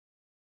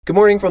Good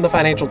morning from the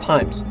Financial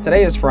Times.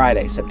 Today is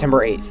Friday,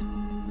 September 8th,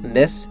 and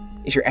this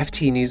is your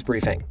FT News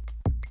Briefing.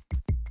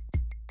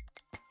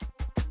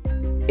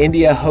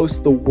 India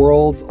hosts the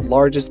world's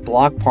largest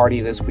block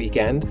party this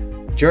weekend.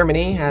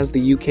 Germany has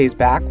the UK's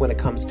back when it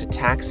comes to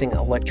taxing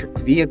electric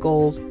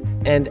vehicles,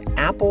 and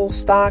Apple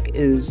stock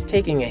is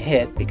taking a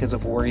hit because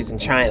of worries in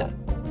China.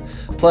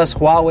 Plus,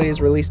 Huawei's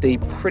released a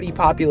pretty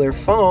popular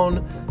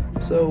phone,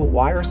 so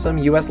why are some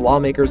US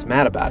lawmakers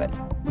mad about it?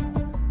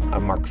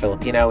 I'm Mark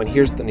Filipino, and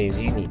here's the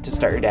news you need to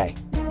start your day.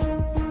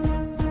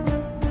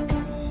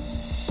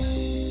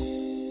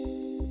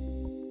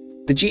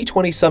 The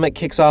G20 summit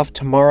kicks off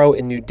tomorrow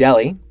in New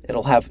Delhi.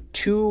 It'll have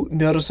two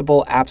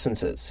noticeable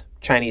absences: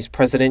 Chinese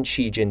President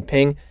Xi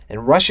Jinping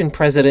and Russian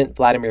President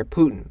Vladimir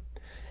Putin.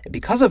 And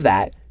because of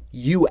that,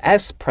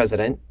 U.S.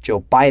 President Joe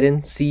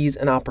Biden sees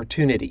an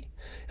opportunity.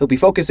 He'll be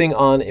focusing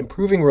on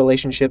improving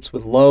relationships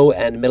with low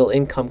and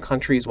middle-income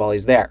countries while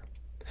he's there.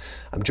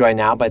 I'm joined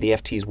now by the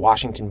FT's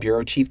Washington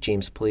Bureau Chief,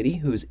 James Politi,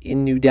 who's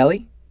in New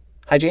Delhi.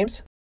 Hi,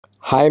 James.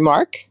 Hi,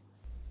 Mark.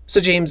 So,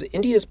 James,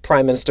 India's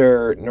Prime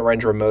Minister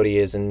Narendra Modi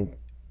is in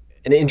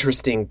an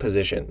interesting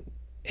position.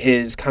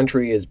 His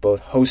country is both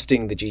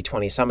hosting the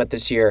G20 summit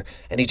this year,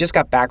 and he just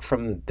got back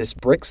from this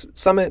BRICS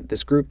summit,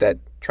 this group that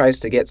tries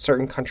to get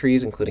certain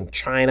countries, including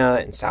China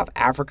and South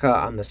Africa,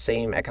 on the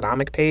same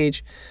economic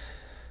page.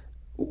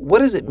 What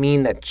does it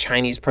mean that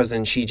Chinese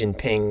President Xi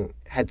Jinping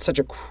had such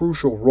a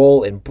crucial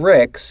role in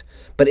BRICS,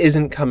 but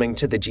isn't coming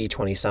to the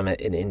G20 summit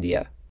in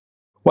India?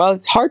 Well,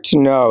 it's hard to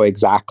know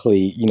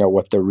exactly,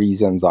 what the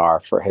reasons are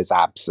for his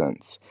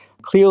absence.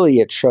 Clearly,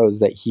 it shows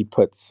that he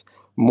puts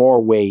more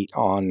weight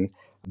on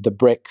the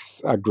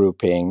BRICS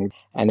grouping,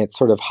 and it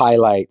sort of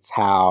highlights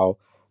how,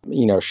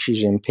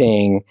 Xi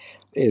Jinping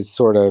is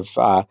sort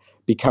of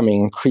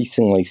becoming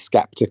increasingly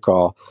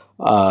skeptical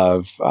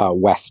of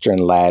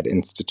Western-led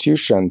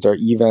institutions, or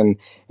even,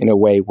 in a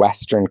way,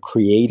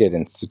 Western-created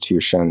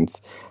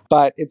institutions.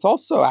 But it's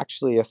also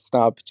actually a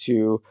snub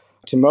to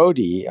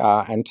Modi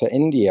and to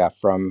India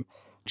from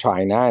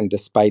China, and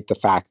despite the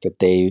fact that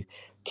they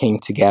came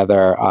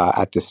together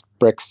at this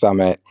BRICS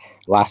summit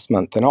last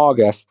month in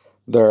August,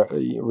 the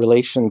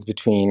relations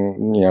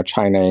between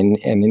China and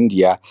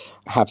India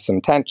have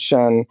some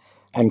tension,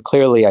 and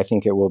clearly I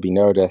think it will be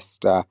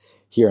noticed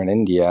here in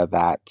India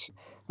that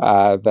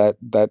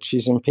Xi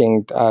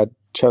Jinping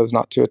chose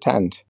not to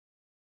attend.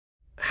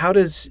 How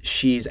does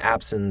Xi's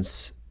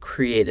absence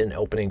create an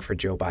opening for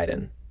Joe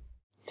Biden?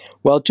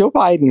 Well, Joe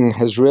Biden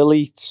has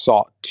really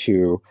sought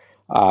to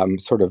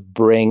sort of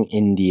bring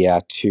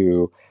India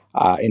to,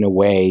 in a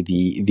way,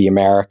 the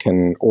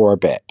American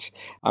orbit.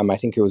 I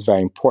think it was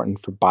very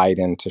important for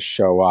Biden to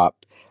show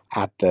up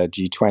at the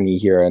G20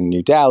 here in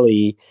New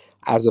Delhi,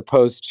 as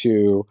opposed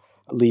to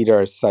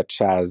leaders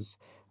such as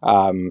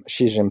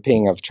Xi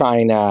Jinping of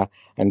China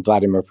and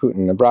Vladimir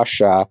Putin of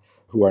Russia,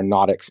 who are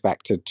not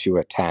expected to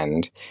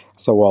attend.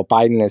 So while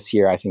Biden is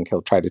here, I think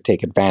he'll try to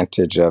take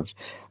advantage of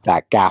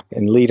that gap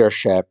in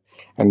leadership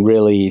and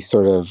really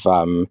sort of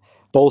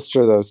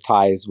bolster those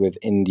ties with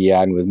India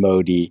and with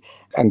Modi,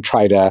 and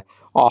try to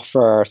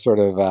offer sort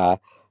of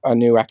a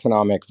new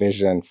economic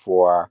vision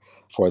for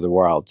the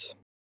world.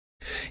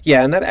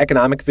 Yeah, and that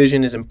economic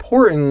vision is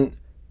important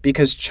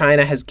because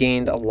China has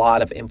gained a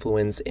lot of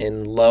influence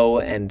in low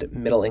and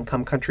middle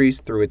income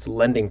countries through its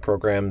lending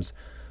programs.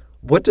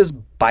 What does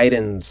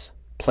Biden's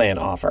plan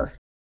offer?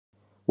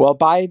 Well,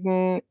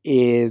 Biden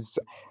is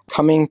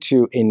coming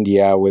to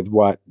India with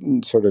what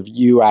sort of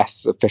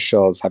U.S.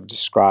 officials have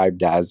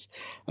described as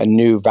a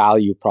new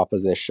value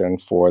proposition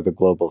for the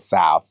global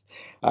South.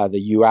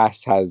 The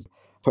U.S. has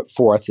put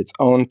forth its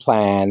own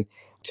plan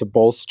to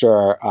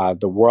bolster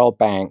the World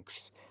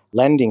Bank's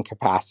lending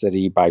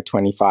capacity by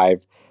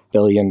 $25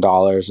 billion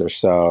or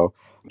so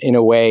in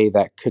a way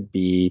that could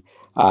be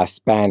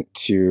spent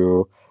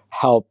to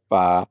help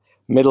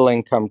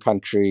middle-income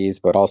countries,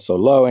 but also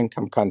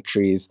low-income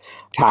countries,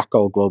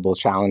 tackle global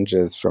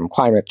challenges from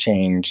climate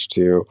change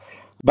to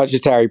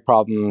budgetary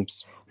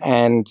problems.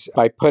 And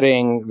by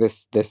putting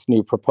this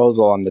new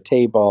proposal on the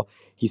table,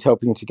 he's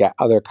hoping to get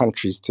other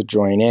countries to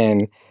join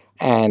in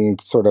and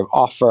sort of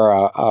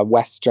offer a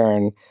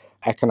Western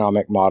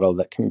economic model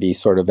that can be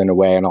sort of, in a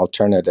way, an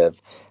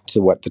alternative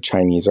to what the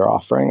Chinese are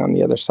offering on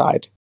the other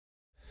side.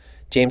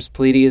 James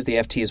Politi is the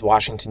FT's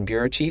Washington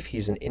Bureau Chief.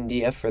 He's in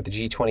India for the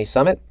G20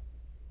 summit.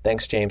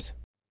 Thanks, James.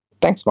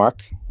 Thanks,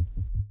 Mark.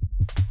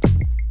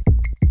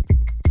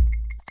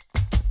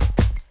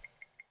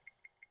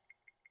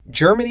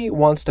 Germany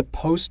wants to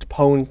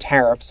postpone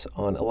tariffs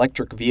on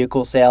electric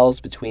vehicle sales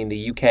between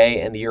the UK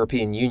and the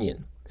European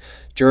Union.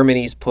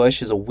 Germany's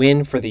push is a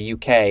win for the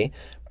UK.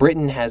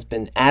 Britain has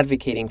been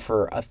advocating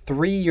for a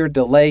 3-year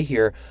delay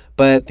here,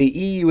 but the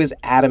EU is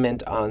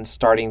adamant on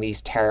starting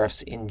these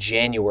tariffs in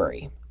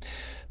January.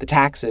 The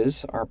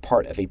taxes are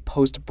part of a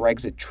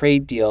post-Brexit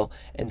trade deal,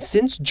 and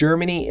since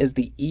Germany is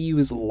the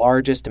EU's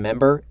largest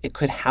member, it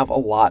could have a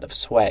lot of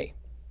sway.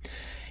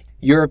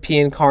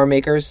 European car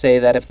makers say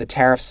that if the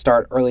tariffs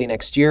start early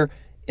next year,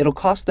 it'll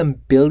cost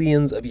them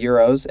billions of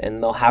euros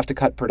and they'll have to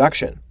cut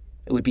production.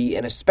 It would be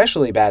an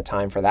especially bad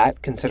time for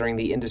that, considering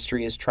the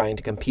industry is trying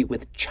to compete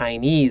with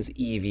Chinese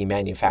EV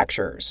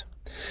manufacturers.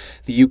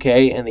 The UK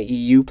and the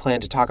EU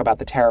plan to talk about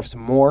the tariffs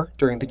more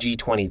during the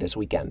G20 this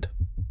weekend.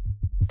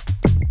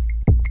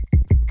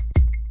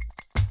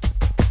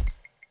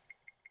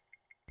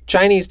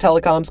 Chinese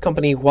telecoms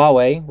company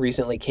Huawei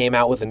recently came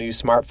out with a new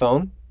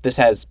smartphone. This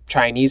has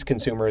Chinese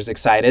consumers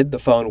excited. The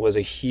phone was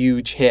a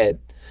huge hit.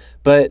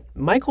 But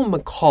Michael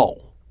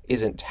McCaul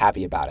isn't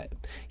happy about it.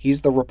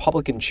 He's the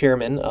Republican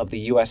chairman of the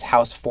U.S.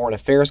 House Foreign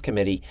Affairs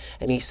Committee,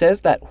 and he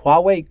says that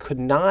Huawei could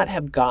not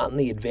have gotten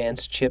the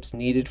advanced chips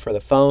needed for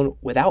the phone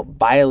without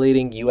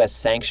violating U.S.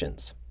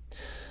 sanctions.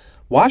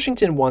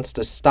 Washington wants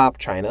to stop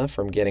China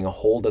from getting a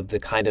hold of the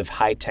kind of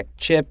high-tech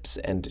chips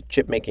and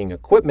chip-making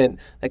equipment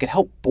that could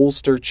help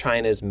bolster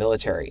China's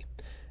military.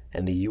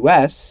 And the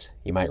U.S.,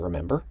 you might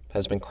remember,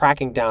 has been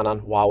cracking down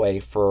on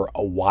Huawei for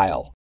a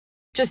while.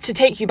 Just to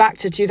take you back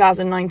to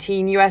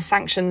 2019, US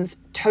sanctions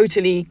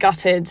totally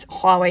gutted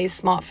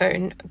Huawei's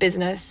smartphone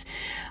business.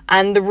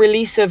 And the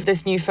release of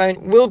this new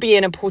phone will be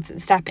an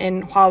important step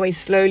in Huawei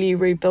slowly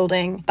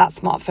rebuilding that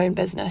smartphone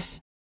business.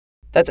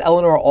 That's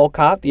Eleanor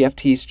Olcott, the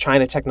FT's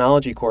China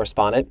technology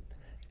correspondent.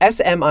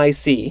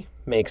 SMIC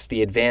makes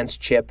the advanced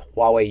chip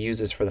Huawei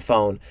uses for the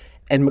phone,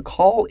 and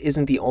McCaul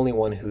isn't the only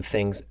one who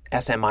thinks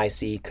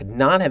SMIC could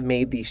not have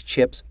made these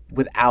chips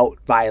without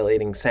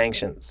violating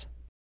sanctions.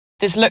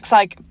 This looks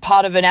like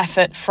part of an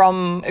effort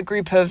from a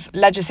group of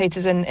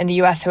legislators in the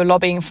US who are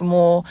lobbying for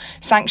more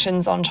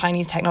sanctions on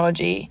Chinese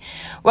technology.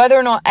 Whether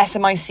or not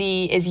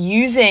SMIC is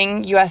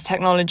using US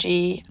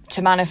technology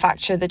to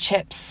manufacture the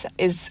chips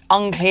is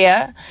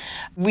unclear.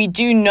 We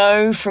do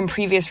know from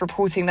previous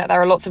reporting that there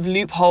are lots of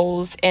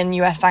loopholes in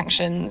US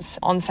sanctions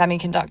on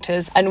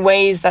semiconductors and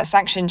ways that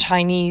sanctioned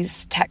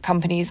Chinese tech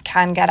companies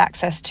can get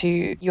access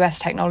to US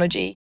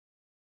technology.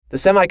 The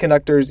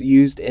semiconductors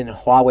used in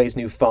Huawei's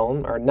new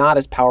phone are not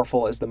as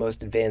powerful as the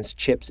most advanced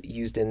chips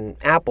used in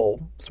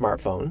Apple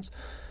smartphones,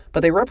 but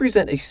they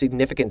represent a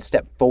significant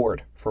step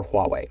forward for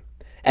Huawei.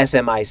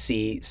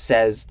 SMIC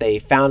says they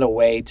found a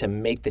way to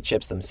make the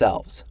chips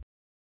themselves.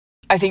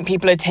 I think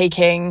people are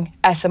taking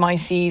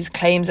SMIC's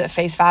claims at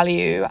face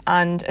value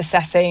and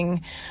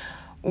assessing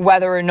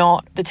whether or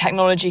not the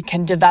technology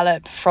can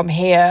develop from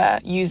here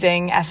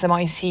using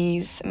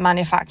SMIC's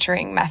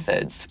manufacturing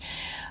methods.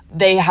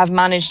 They have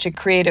managed to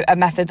create a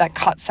method that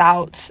cuts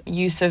out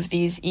use of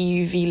these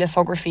EUV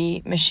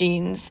lithography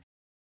machines.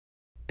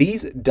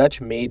 These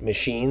Dutch-made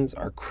machines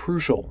are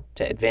crucial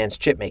to advanced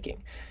chip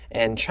making,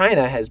 and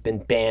China has been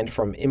banned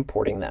from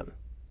importing them.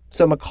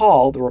 So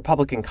McCaul, the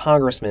Republican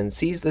congressman,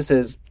 sees this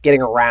as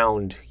getting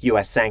around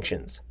U.S.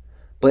 sanctions.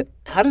 But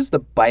how does the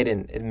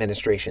Biden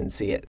administration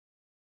see it?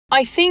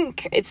 I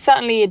think it's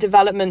certainly a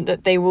development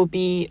that they will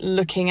be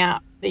looking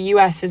at. The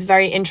US is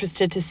very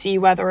interested to see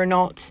whether or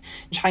not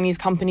Chinese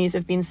companies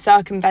have been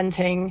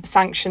circumventing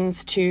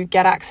sanctions to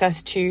get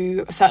access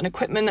to certain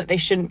equipment that they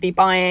shouldn't be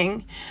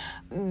buying.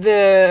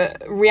 The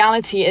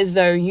reality is,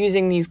 though,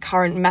 using these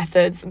current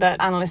methods that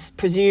analysts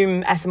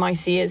presume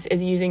SMIC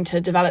is using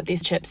to develop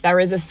these chips, there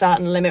is a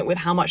certain limit with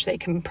how much they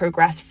can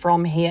progress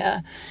from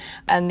here.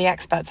 And the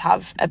experts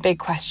have a big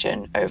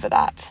question over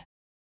that.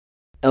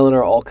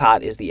 Eleanor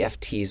Olcott is the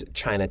FT's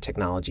China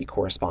technology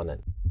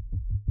correspondent.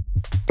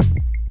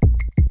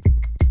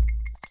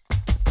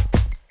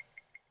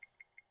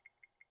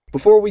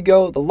 Before we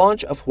go, the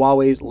launch of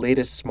Huawei's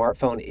latest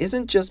smartphone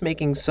isn't just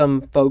making some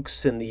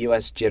folks in the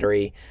US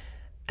jittery.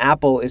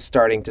 Apple is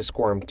starting to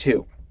squirm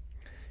too.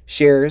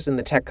 Shares in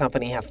the tech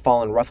company have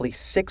fallen roughly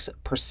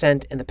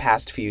 6% in the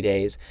past few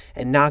days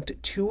and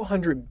knocked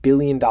 $200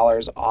 billion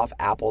off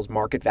Apple's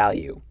market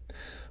value.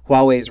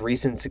 Huawei's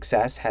recent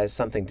success has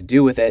something to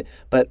do with it,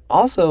 but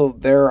also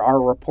there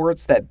are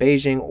reports that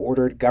Beijing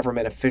ordered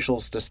government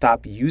officials to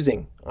stop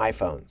using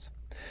iPhones.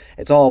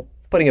 It's all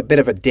putting a bit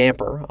of a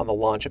damper on the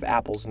launch of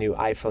Apple's new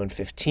iPhone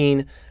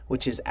 15,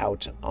 which is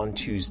out on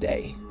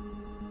Tuesday.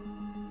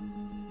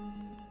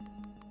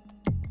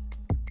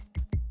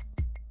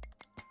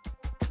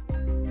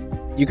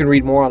 You can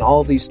read more on all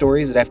of these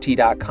stories at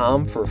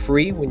FT.com for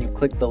free when you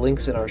click the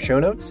links in our show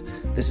notes.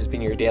 This has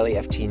been your daily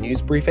FT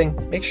News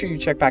Briefing. Make sure you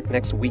check back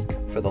next week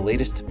for the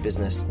latest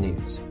business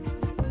news.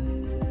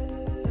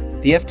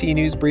 The FT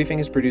News Briefing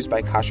is produced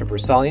by Kasha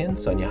Brusalian,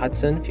 Sonia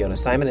Hudson, Fiona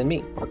Simon, and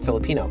me, Mark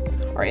Filipino.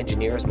 Our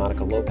engineer is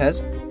Monica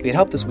Lopez. We had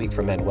help this week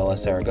from Manuela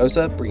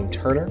Saragosa, Breen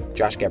Turner,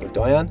 Josh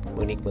Gaberdoyan,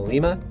 Monique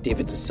Malima,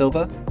 David De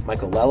Silva,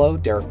 Michael Lello,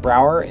 Derek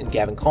Brower, and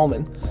Gavin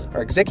Coleman.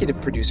 Our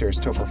executive producer is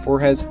Topher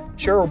Forhez.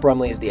 Cheryl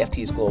Brumley is the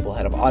FT's global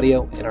head of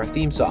audio, and our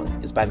theme song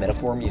is by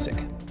Metaphor Music.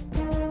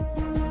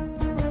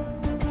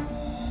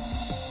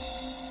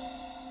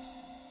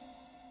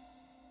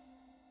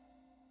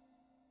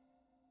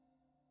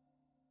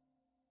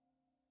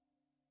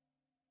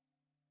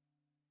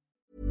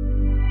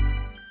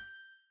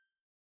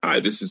 Hi,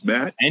 this is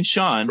Matt and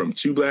Sean from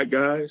Two Black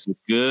Guys with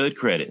Good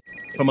Credit.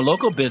 From a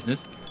local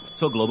business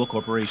to a global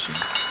corporation,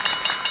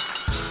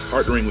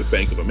 Partnering with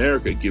Bank of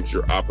America gives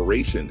your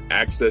operation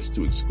access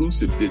to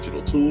exclusive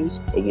digital tools,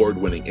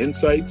 award-winning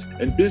insights,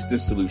 and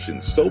business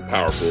solutions so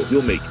powerful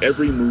you'll make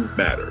every move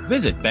matter.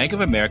 Visit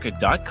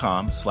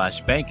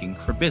bankofamerica.com/banking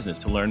for business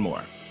to learn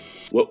more.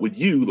 What would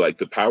you like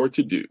the power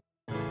to do?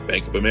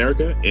 Bank of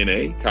America,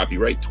 N.A.,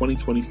 copyright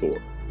 2024.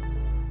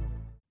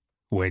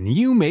 When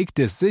you make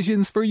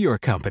decisions for your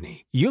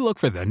company, you look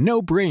for the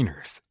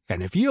no-brainers.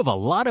 And if you have a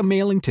lot of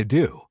mailing to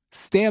do,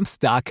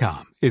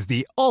 Stamps.com is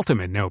the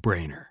ultimate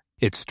no-brainer.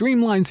 It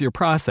streamlines your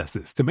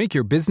processes to make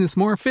your business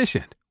more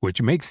efficient,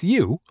 which makes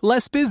you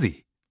less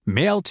busy.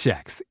 Mail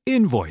checks,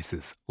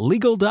 invoices,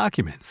 legal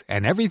documents,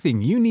 and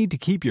everything you need to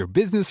keep your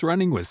business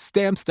running with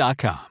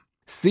Stamps.com.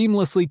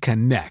 Seamlessly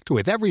connect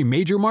with every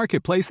major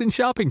marketplace and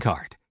shopping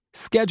cart.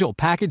 Schedule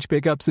package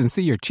pickups and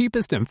see your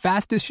cheapest and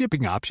fastest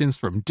shipping options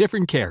from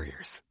different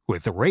carriers,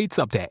 with rates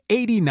up to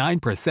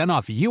 89%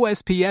 off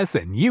USPS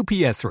and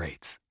UPS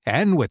rates.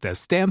 And with the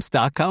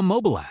Stamps.com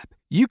mobile app,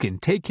 you can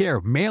take care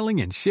of mailing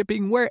and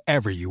shipping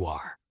wherever you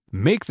are.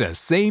 Make the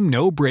same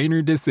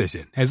no-brainer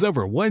decision as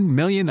over 1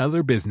 million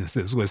other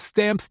businesses with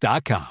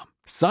Stamps.com.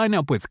 Sign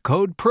up with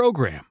code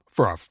PROGRAM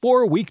for a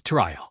 4-week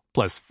trial,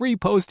 plus free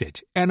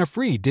postage and a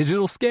free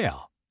digital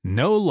scale.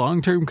 No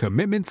long-term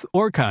commitments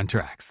or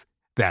contracts.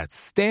 That's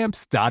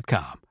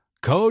Stamps.com.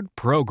 Code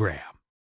PROGRAM.